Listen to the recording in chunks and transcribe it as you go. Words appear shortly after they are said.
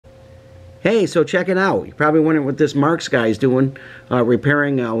Hey, so check it out. You're probably wondering what this Marx guy's doing,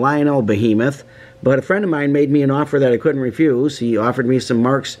 repairing a Lionel behemoth. But a friend of mine made me an offer that I couldn't refuse. He offered me some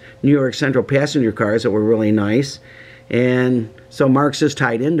Marx New York Central passenger cars that were really nice. And so Marx is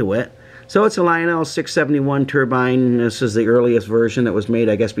tied into it. So it's a Lionel 671 turbine. This is the earliest version that was made,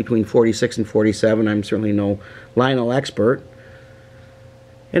 I guess, between 46 and 47. I'm certainly no Lionel expert.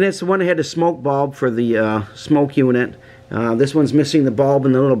 And it's the one that had the smoke bulb for the smoke unit. This one's missing the bulb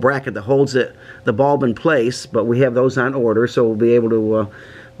and the little bracket that holds the bulb in place, but we have those on order, so we'll be able to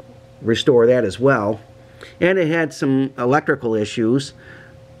restore that as well. And it had some electrical issues.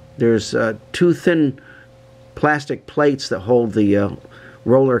 There's two thin plastic plates that hold the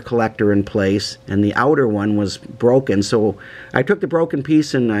roller collector in place, and the outer one was broken, so I took the broken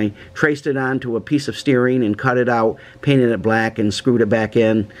piece and I traced it onto a piece of styrene and cut it out, painted it black, and screwed it back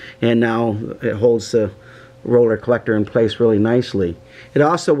in, and now it holds the roller collector in place really nicely. It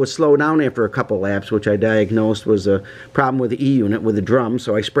also would slow down after a couple laps, which I diagnosed was a problem with the E-unit with the drum,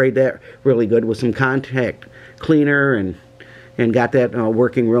 so I sprayed that really good with some contact cleaner and got that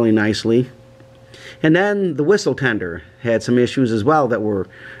working really nicely. And then the whistle tender had some issues as well that were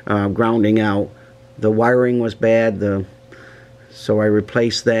grounding out. The wiring was bad, so I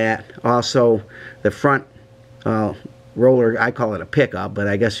replaced that. Also, the front roller, I call it a pickup, but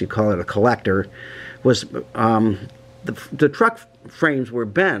I guess you call it a collector, was the truck frames were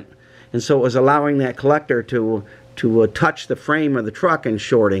bent, and so it was allowing that collector to touch the frame of the truck and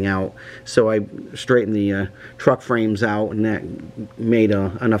shorting out. So I straightened the truck frames out, and that made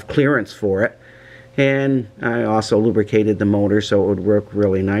enough clearance for it. And I also lubricated the motor so it would work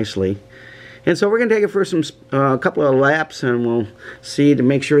really nicely. And so we're going to take it for a couple of laps, and we'll see to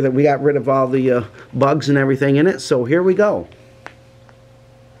make sure that we got rid of all the bugs and everything in it. So here we go.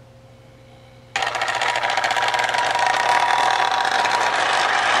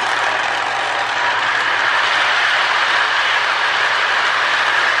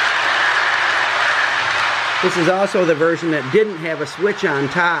 This is also the version that didn't have a switch on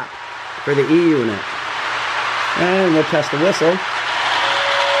top for the E-unit. And we'll test the whistle.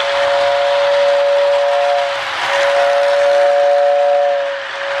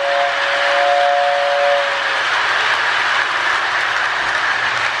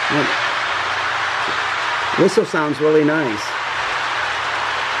 Whistle sounds really nice.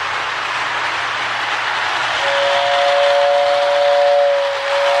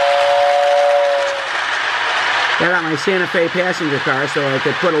 Got out my Santa Fe passenger car so I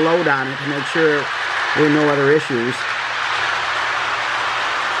could put a load on it to make sure there were no other issues.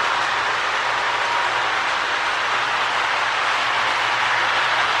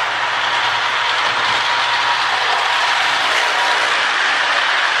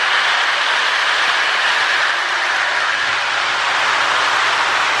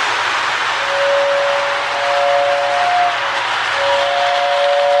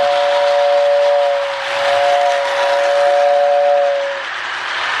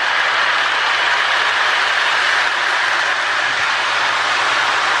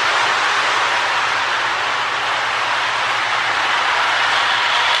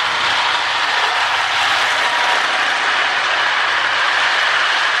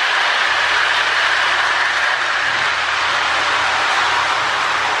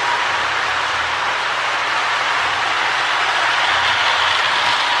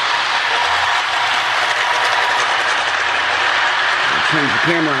 Change the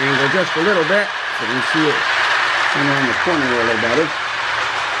camera angle just a little bit so you can see it around the corner a little better.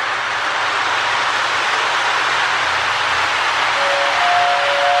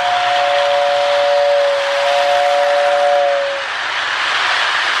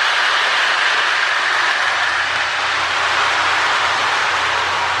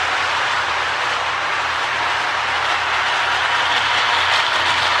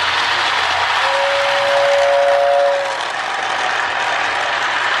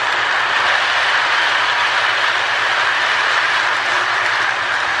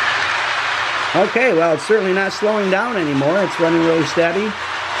 Okay, well, it's certainly not slowing down anymore. It's running really steady.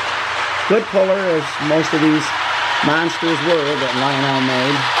 Good puller, as most of these monsters were that Lionel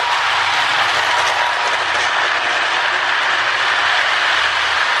made.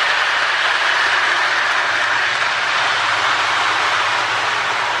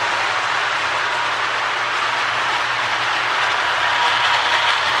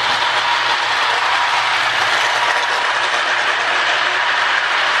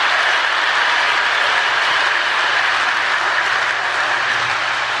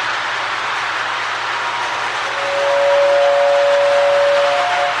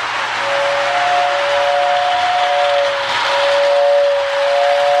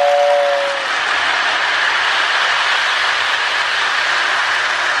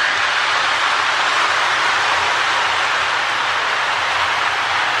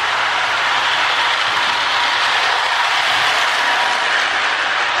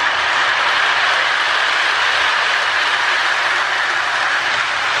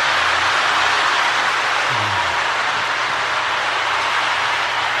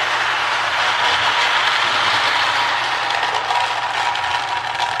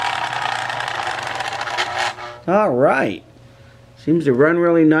 All right. Seems to run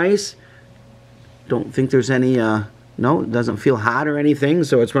really nice. Don't think there's any, no, it doesn't feel hot or anything,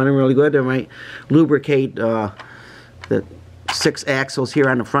 so it's running really good. I might lubricate the 6 axles here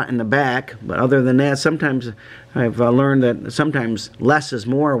on the front and the back, but other than that, sometimes I've learned that sometimes less is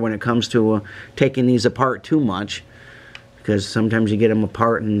more when it comes to taking these apart too much, because sometimes you get them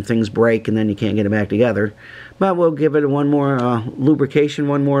apart and things break and then you can't get it back together. But we'll give it one more lubrication,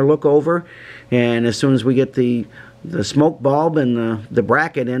 one more look over, and as soon as we get the smoke bulb and the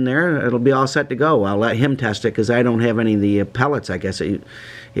bracket in there, it'll be all set to go. I'll let him test it because I don't have any of the pellets, I guess, it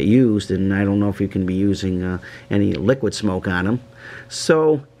used, and I don't know if you can be using any liquid smoke on them.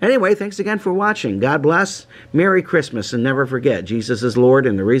 So anyway, thanks again for watching. God bless, Merry Christmas, and never forget, Jesus is Lord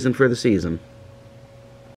and the reason for the season.